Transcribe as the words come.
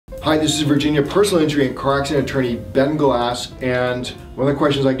Hi, this is Virginia personal injury and car accident attorney Ben Glass, and one of the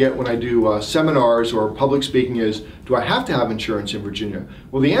questions I get when I do seminars or public speaking is, do I have to have insurance in Virginia?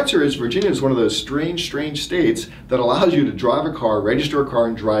 Well, the answer is Virginia is one of those strange states that allows you to drive a car, register a car,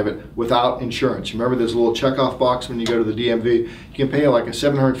 and drive it without insurance. Remember this little checkoff box when you go to the DMV? You can pay like a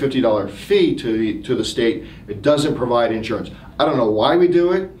 $750 fee to the state. It doesn't provide insurance. I don't know why we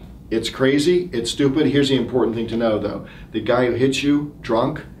do it. It's crazy, it's stupid. Here's the important thing to know though. The guy who hits you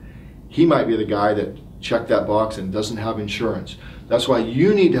drunk, he might be the guy that checked that box and doesn't have insurance. That's why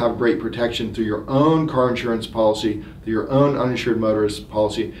you need to have great protection through your own car insurance policy, through your own uninsured motorist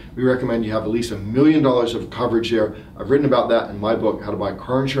policy. We recommend you have at least $1 million of coverage there. I've written about that in my book, How to Buy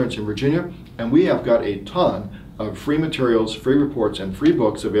Car Insurance in Virginia, and we have got a ton of free materials, free reports, and free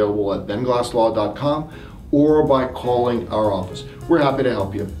books available at benglasslaw.com or by calling our office. We're happy to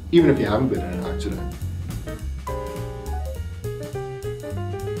help you, even if you haven't been in an accident.